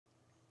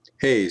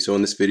Hey, so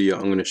in this video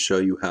I'm going to show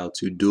you how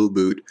to dual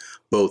boot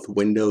both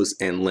Windows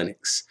and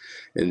Linux.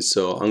 And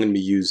so I'm going to be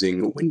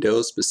using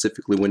Windows,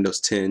 specifically Windows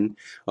 10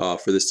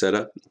 for this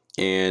setup.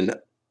 And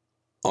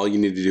all you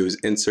need to do is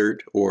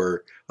insert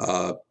or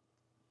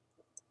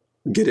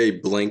get a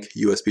blank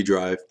USB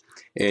drive.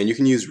 And you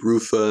can use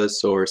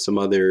Rufus or some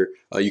other,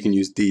 you can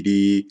use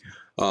DD,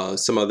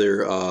 some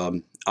other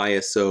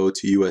ISO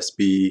to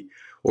USB,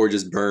 or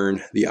just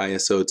burn the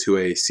ISO to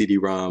a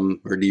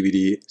CD-ROM or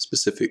DVD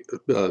specific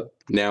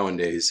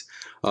nowadays.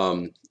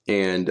 And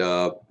you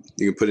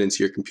can put it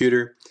into your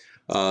computer.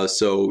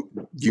 So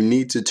you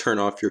need to turn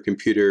off your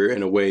computer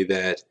in a way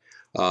that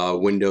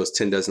Windows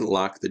 10 doesn't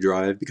lock the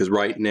drive, because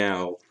right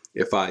now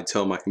if I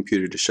tell my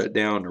computer to shut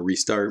down or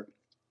restart,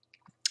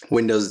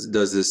 Windows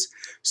does this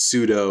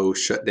pseudo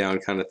shutdown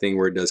kind of thing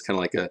where it does kind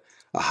of like a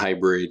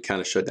hybrid kind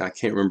of shutdown. I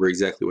can't remember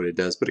exactly what it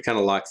does, but it kind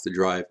of locks the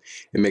drive.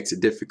 It makes it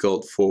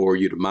difficult for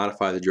you to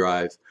modify the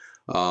drive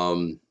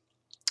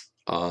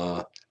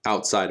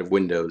outside of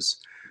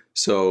Windows.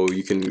 So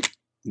you can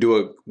do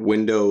a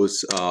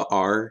Windows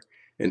R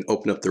and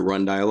open up the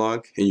run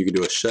dialog, and you can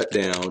do a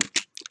shutdown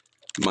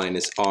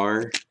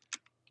 -R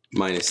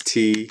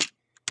 -T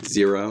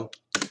 0,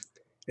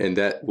 and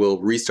that will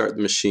restart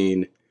the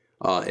machine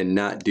and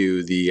not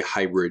do the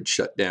hybrid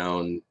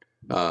shutdown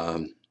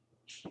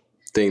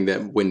thing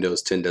that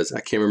Windows 10 does.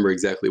 I can't remember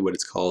exactly what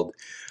it's called.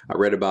 I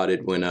read about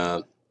it when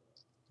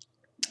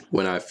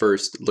I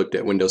first looked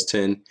at Windows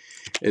 10,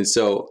 and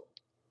so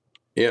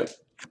yeah,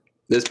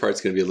 this part's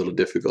going to be a little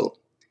difficult.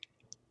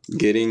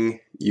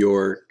 Getting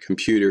your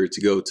computer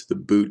to go to the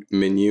boot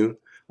menu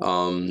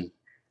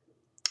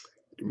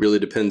really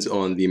depends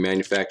on the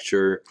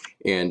manufacturer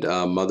and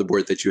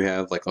motherboard that you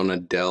have. Like on a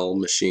Dell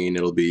machine,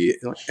 it'll be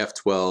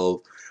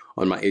F12.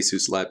 On my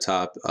Asus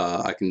laptop,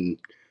 I can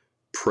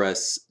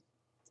press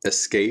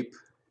escape,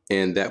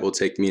 and that will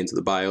take me into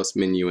the BIOS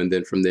menu, and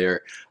then from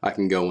there I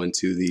can go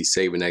into the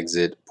save and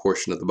exit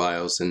portion of the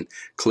BIOS and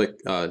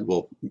click,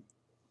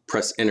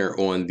 press enter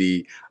on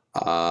the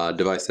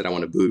device that I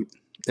want to boot.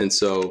 And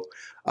so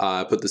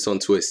I put this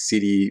onto a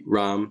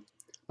CD-ROM.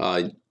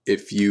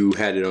 If you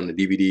had it on a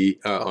DVD,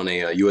 on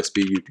a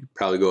USB, you'd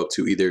probably go up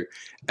to either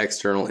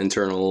external,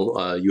 internal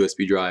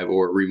USB drive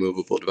or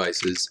removable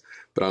devices.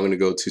 But I'm going to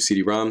go to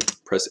CD-ROM,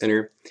 press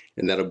enter,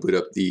 and that'll boot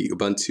up the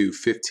Ubuntu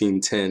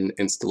 15.10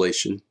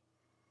 installation,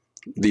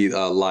 the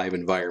live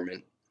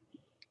environment.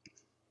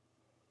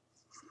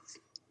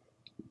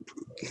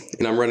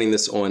 And I'm running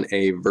this on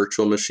a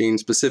virtual machine,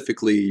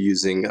 specifically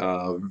using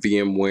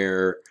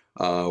VMware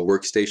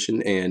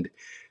Workstation, and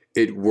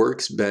it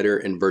works better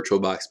in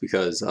VirtualBox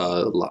because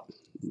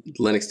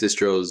Linux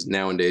distros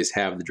nowadays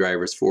have the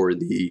drivers for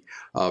the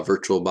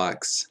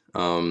VirtualBox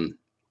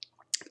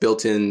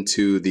built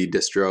into the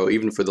distro,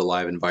 even for the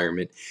live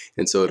environment,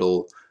 and so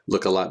it'll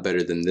look a lot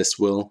better than this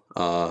will.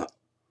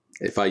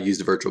 If I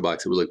used a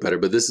VirtualBox, it would look better,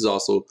 but this is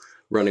also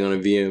running on a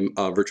VM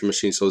virtual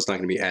machine, so it's not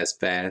going to be as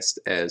fast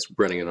as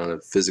running it on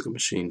a physical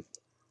machine.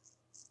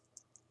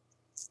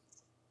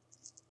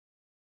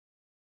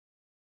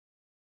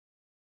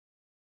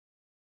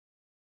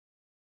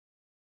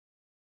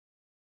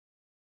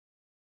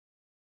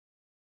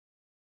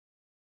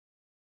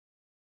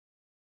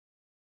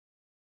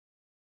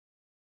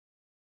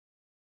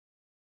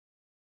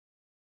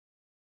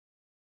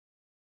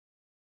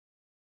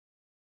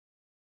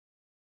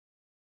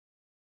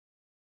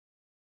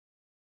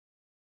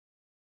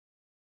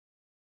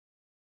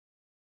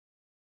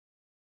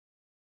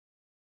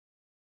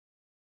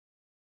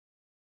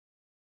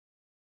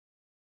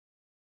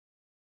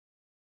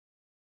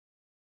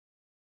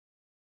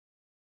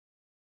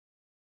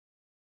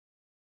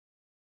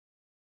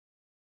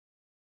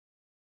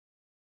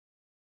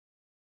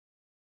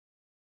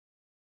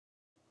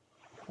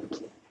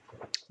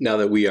 Now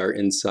that we are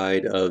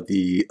inside of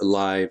the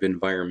live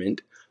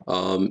environment,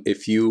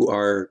 if you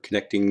are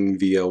connecting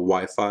via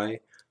Wi-Fi,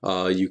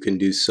 you can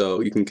do so.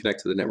 You can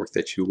connect to the network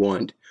that you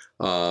want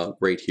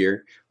right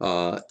here.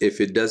 If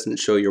it doesn't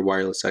show your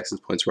wireless access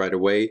points right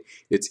away,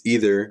 it's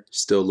either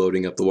still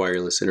loading up the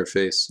wireless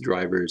interface,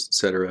 drivers,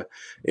 etc.,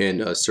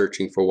 and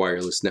searching for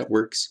wireless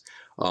networks.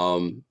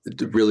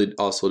 It really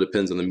also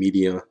depends on the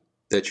media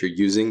that you're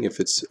using. If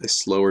it's a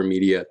slower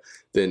media,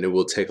 then it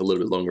will take a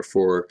little bit longer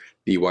for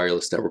the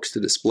wireless networks to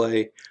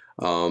display.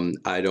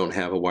 I don't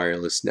have a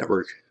wireless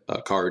network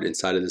card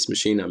inside of this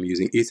machine. I'm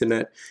using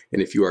Ethernet, and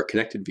if you are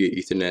connected via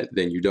Ethernet,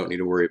 then you don't need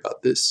to worry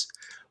about this.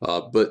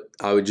 But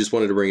I would just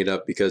wanted to bring it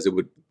up because it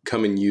would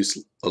come in use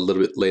a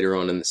little bit later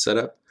on in the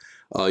setup.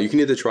 You can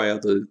either try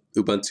out the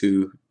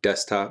Ubuntu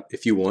desktop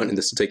if you want, and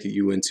this will take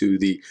you into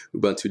the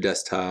Ubuntu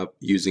desktop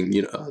using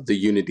the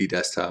Unity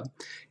desktop,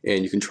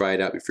 and you can try it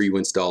out before you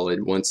install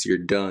it. Once you're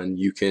done,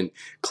 you can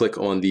click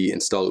on the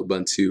install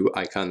Ubuntu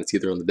icon that's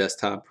either on the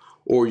desktop,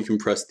 or you can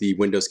press the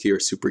Windows key or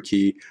super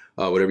key,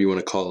 whatever you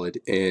want to call it,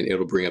 and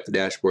it'll bring up the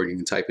dashboard. You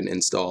can type in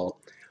install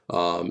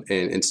and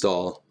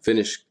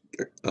finish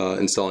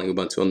installing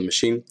Ubuntu on the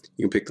machine.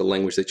 You can pick the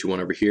language that you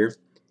want over here,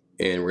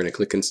 and we're going to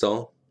click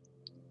install.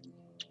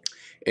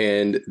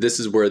 And this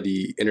is where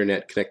the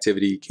internet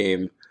connectivity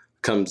came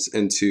comes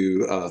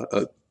into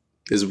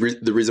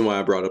the reason why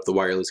I brought up the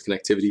wireless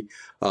connectivity.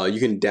 You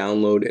can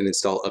download and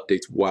install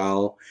updates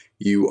while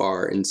you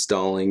are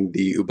installing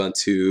the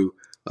Ubuntu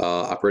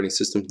operating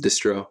system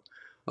distro.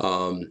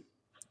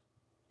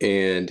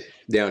 And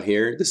down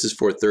here, this is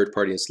for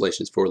third-party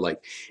installations for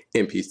like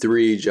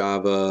MP3,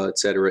 Java,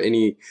 etc.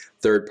 Any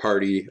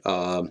third-party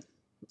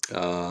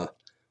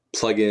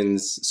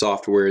plugins,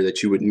 software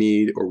that you would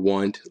need or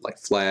want, like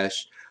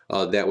Flash,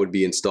 that would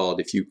be installed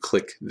if you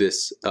click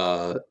this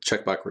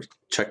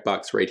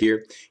checkbox right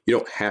here. You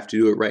don't have to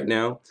do it right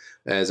now.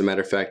 As a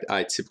matter of fact,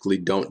 I typically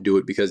don't do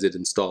it because it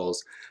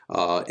installs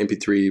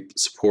MP3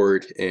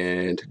 support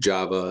and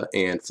Java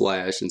and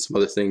Flash and some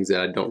other things that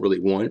I don't really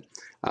want.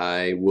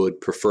 I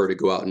would prefer to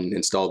go out and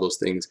install those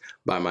things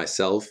by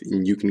myself,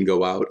 and you can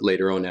go out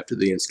later on after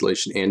the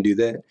installation and do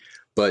that.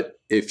 But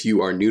if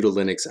you are new to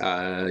Linux,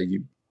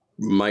 you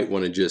might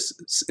want to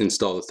just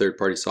install the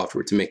third-party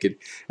software to make it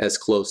as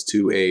close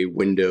to a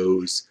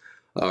Windows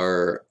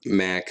or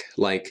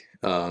Mac-like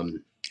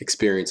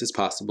experience as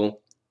possible.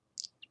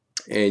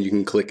 And you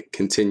can click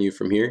continue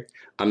from here.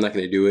 I'm not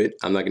going to do it.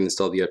 I'm not going to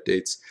install the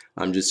updates.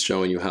 I'm just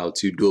showing you how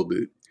to dual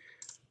boot.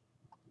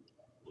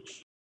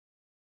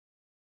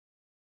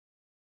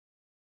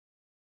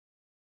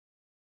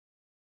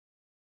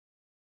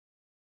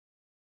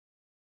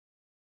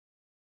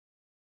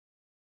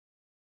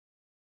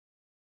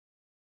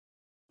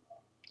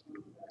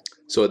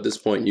 So at this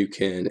point, you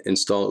can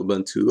install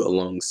Ubuntu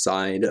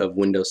alongside of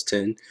Windows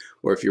 10,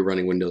 or if you're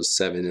running Windows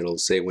 7, it'll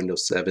say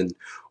Windows 7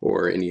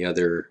 or any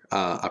other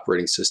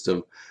operating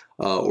system.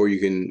 Or you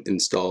can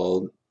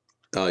install,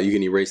 you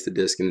can erase the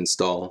disk and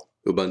install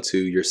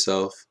Ubuntu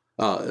yourself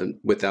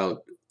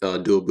without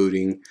dual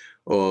booting,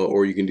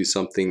 or you can do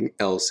something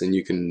else and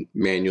you can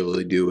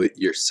manually do it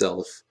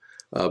yourself.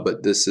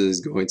 But this is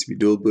going to be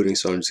dual booting,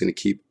 so I'm just going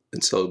to keep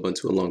install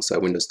Ubuntu alongside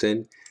Windows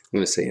 10. I'm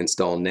going to say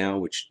install now,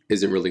 which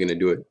isn't really going to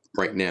do it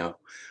right now,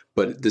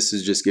 but this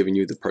is just giving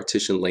you the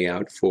partition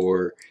layout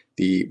for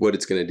what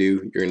it's going to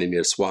do. You're going to need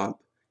a swap.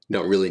 You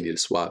don't really need a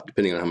swap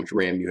depending on how much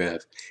RAM you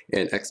have.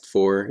 And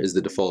X4 is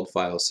the default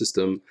file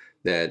system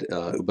that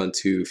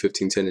Ubuntu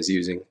 15.10 is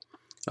using.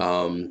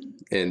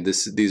 And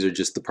these are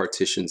just the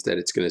partitions that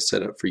it's going to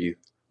set up for you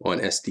on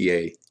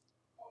SDA.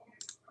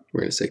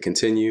 We're going to say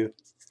continue.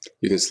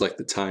 You can select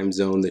the time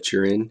zone that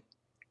you're in.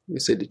 You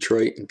can say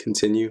Detroit and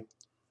continue.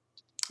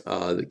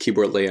 The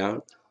keyboard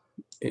layout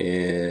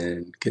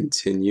and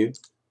continue.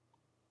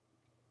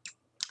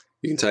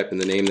 You can type in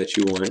the name that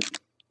you want.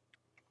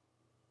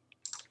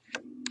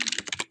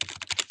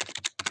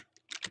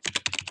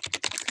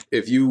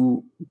 If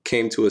you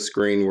came to a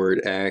screen where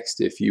it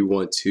asked if you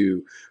want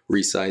to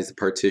resize the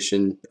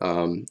partition,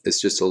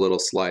 it's just a little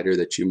slider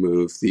that you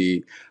move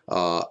the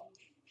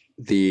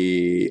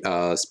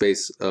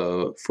space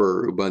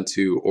for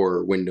Ubuntu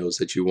or Windows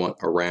that you want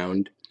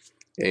around,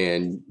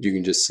 and you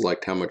can just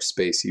select how much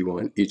space you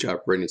want each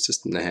operating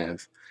system to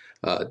have.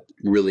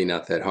 Really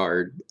not that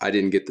hard. I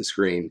didn't get the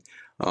screen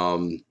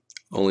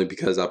only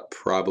because I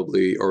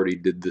probably already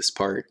did this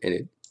part and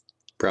it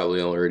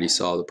probably already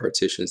saw the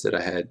partitions that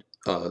I had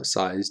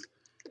sized.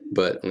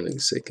 But I'm going to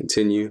say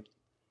continue,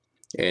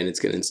 and it's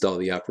going to install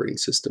the operating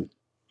system.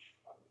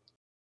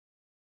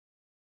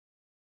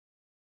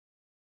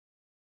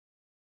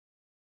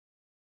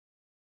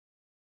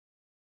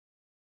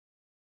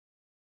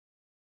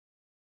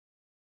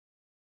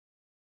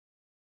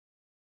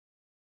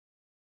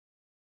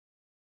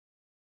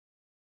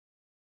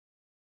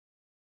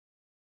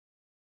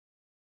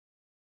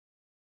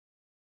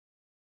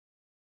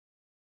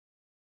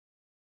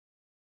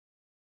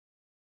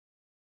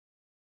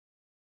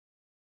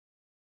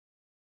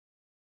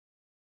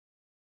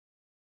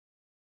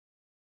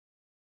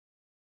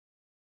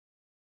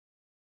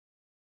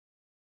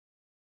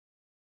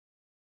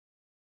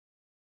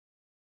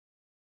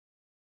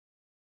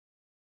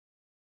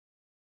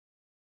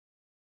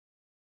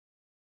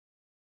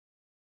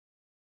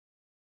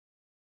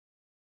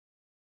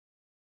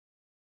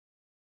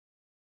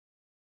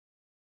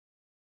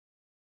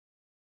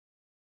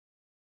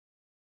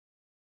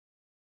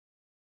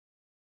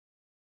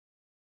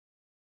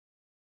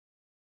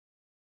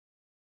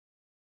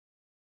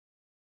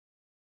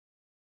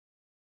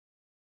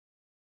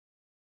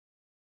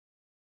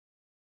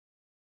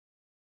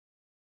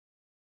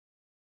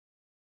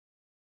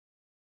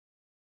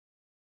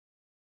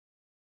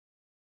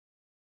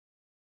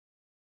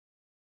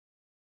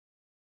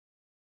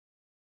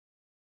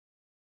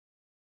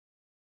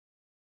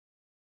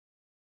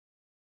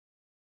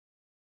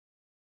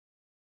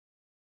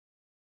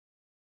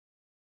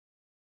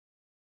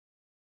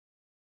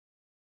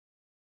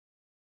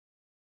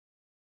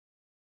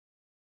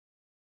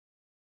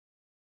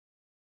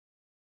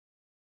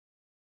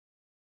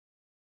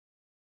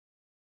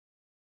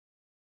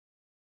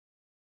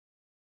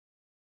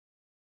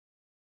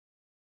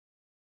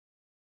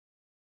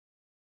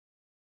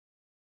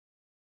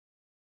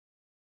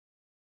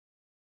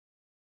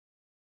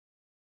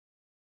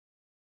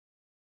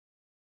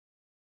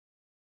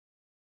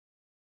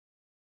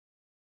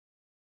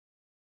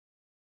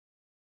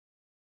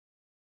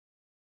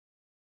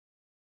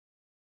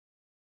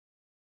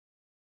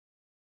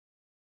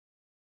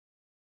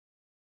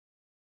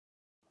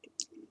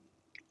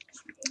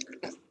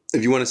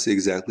 If you want to see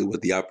exactly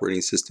what the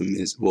operating system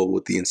is, well,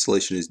 what the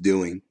installation is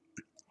doing,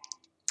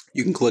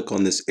 you can click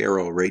on this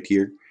arrow right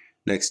here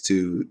next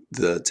to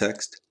the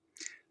text.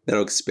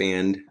 That'll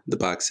expand the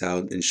box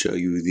out and show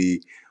you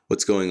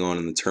what's going on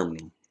in the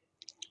terminal.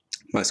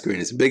 My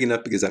screen isn't big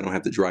enough because I don't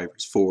have the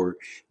drivers for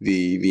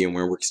the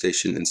VMware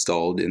workstation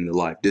installed in the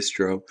live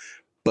distro,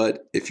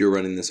 but if you're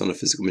running this on a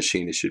physical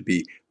machine, it should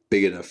be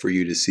big enough for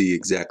you to see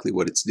exactly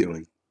what it's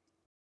doing.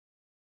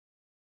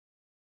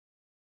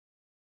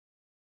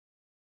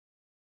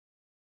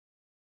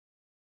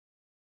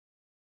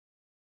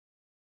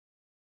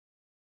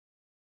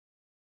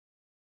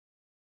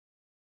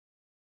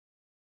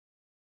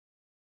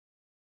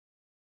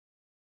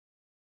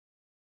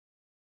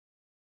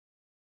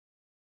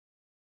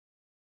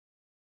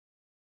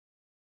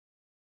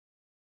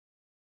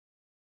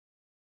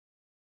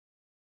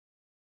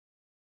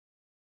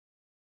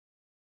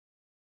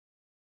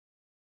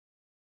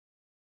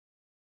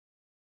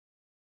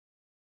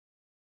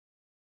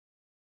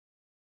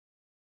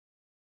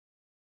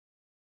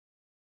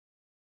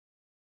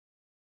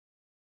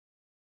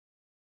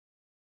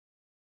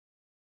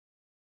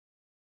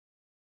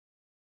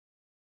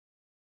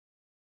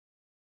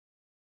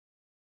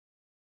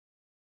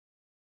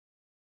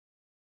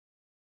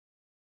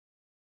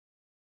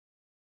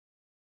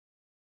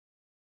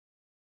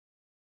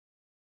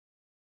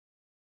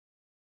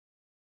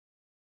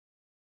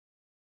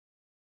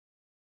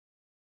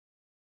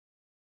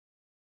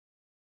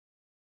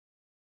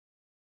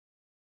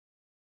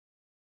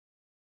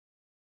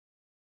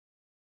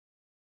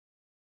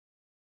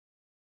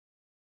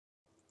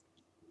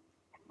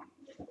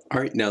 All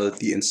right, now that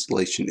the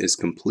installation is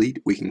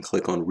complete, we can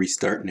click on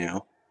Restart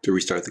Now to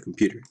restart the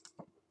computer.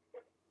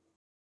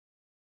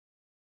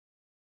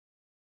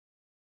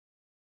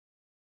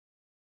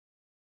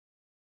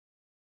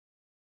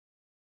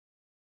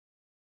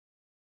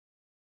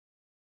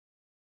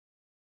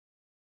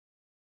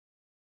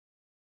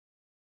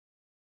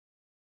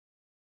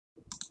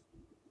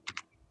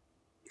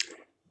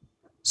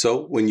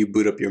 So when you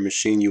boot up your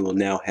machine, you will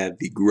now have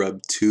the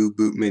grub2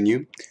 boot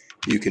menu.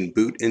 You can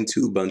boot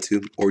into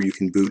Ubuntu or you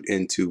can boot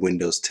into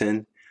Windows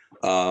 10.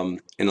 In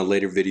a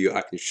later video,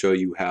 I can show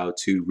you how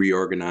to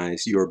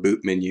reorganize your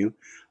boot menu.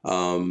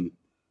 But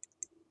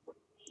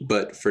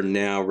for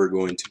now, we're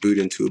going to boot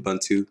into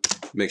Ubuntu,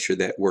 make sure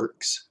that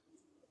works.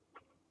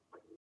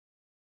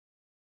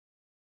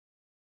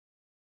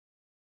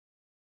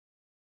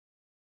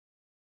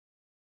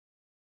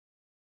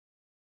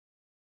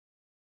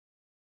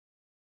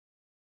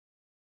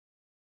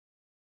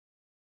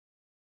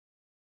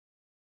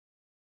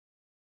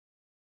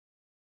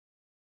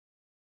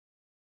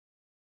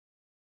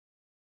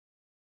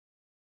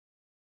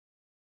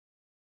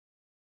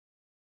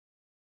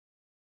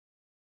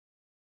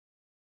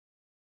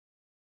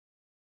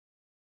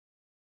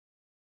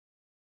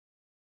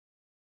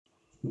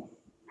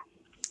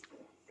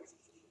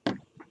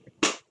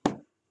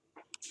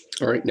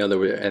 All right, now that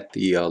we're at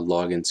the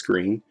login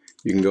screen,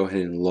 you can go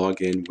ahead and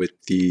log in with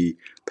the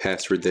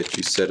password that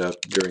you set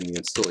up during the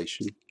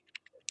installation.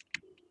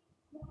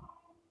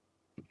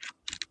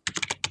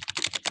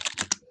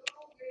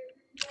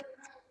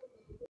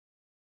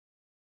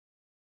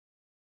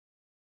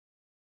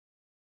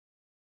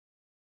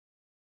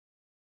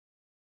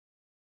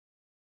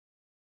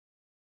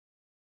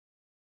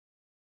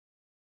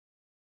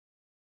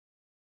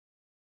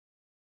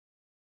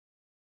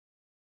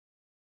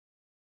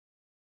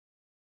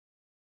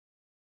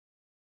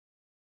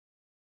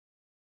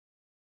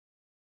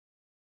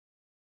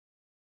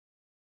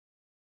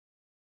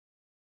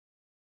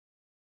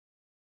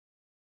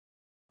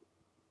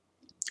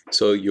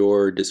 So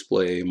your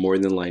display more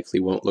than likely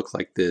won't look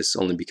like this,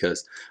 only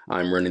because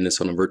I'm running this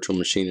on a virtual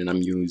machine and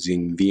I'm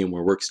using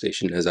VMware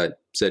Workstation, as I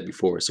said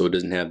before, so it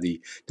doesn't have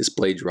the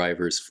display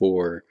drivers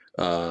for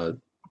VMware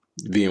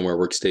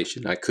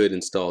Workstation. I could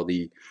install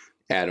the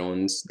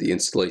add-ons, the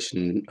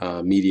installation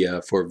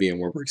media for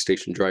VMware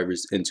Workstation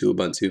drivers into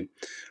Ubuntu,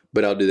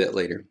 but I'll do that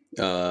later.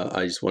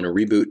 I just want to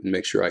reboot and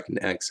make sure I can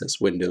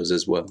access Windows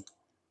as well.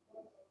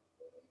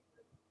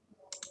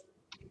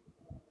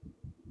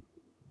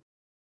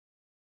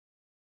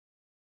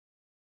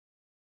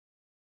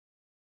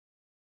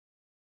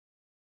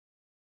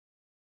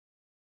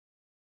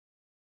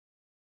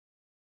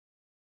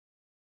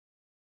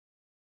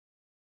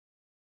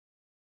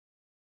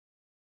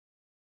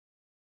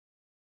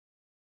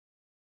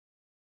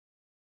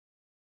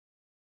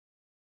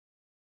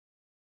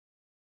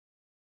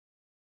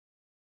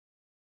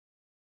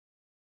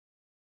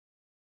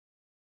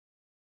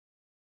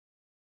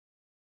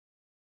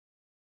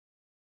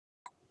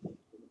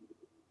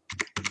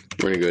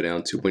 We're going to go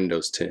down to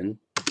Windows 10.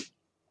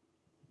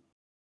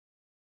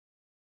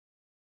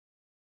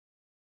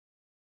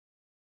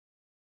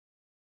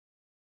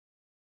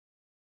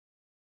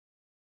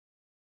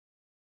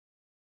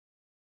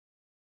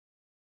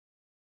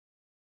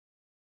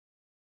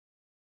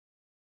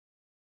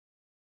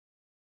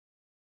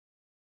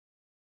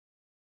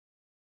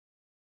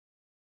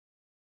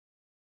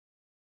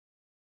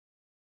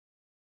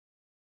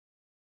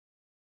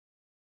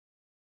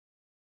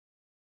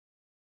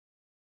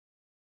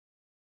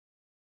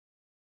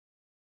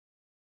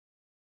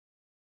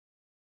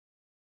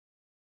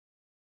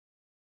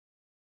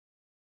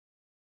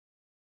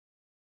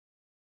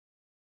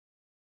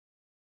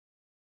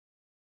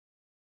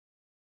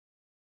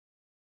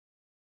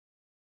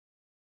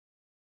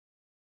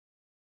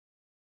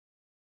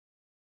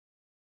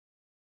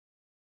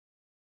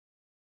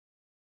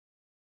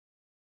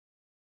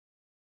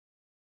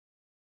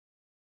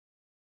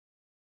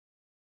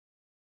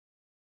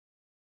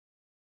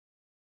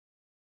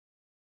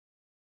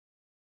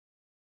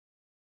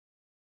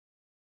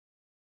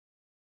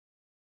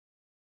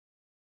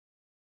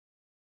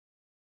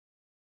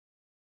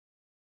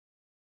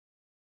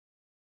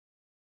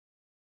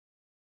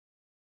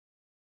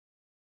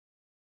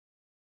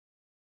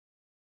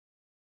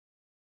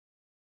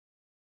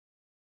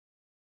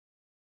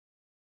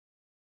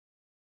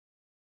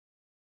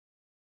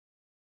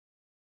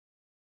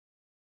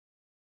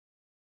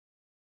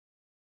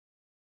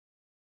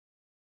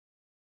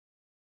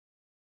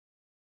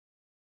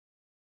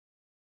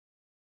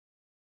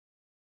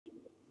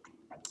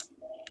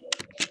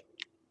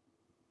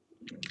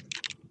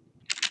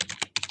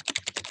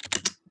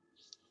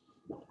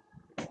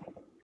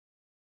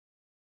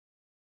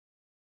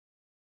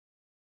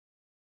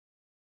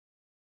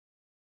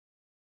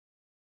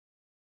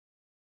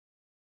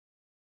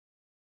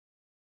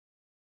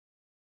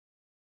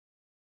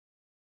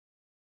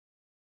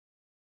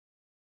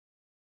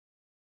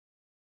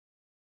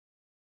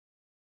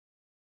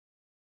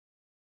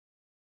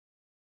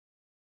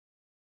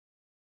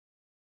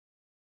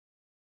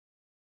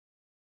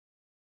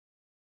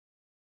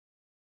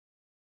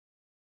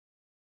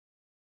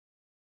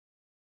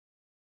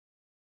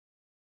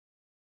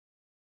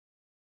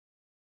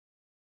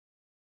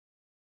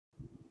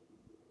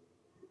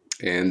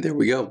 And there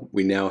we go.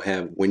 We now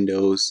have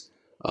Windows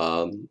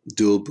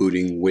dual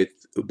booting with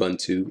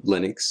Ubuntu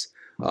Linux.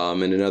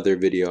 In another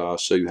video, I'll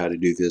show you how to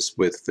do this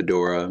with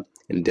Fedora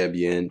and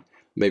Debian,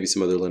 maybe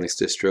some other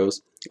Linux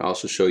distros. I'll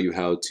also show you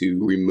how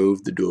to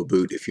remove the dual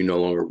boot if you no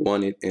longer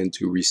want it, and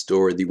to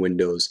restore the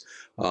Windows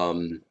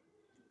boot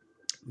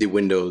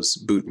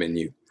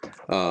menu,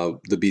 the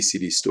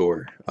BCD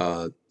store.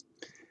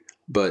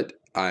 But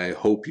I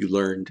hope you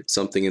learned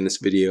something in this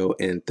video,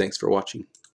 and thanks for watching.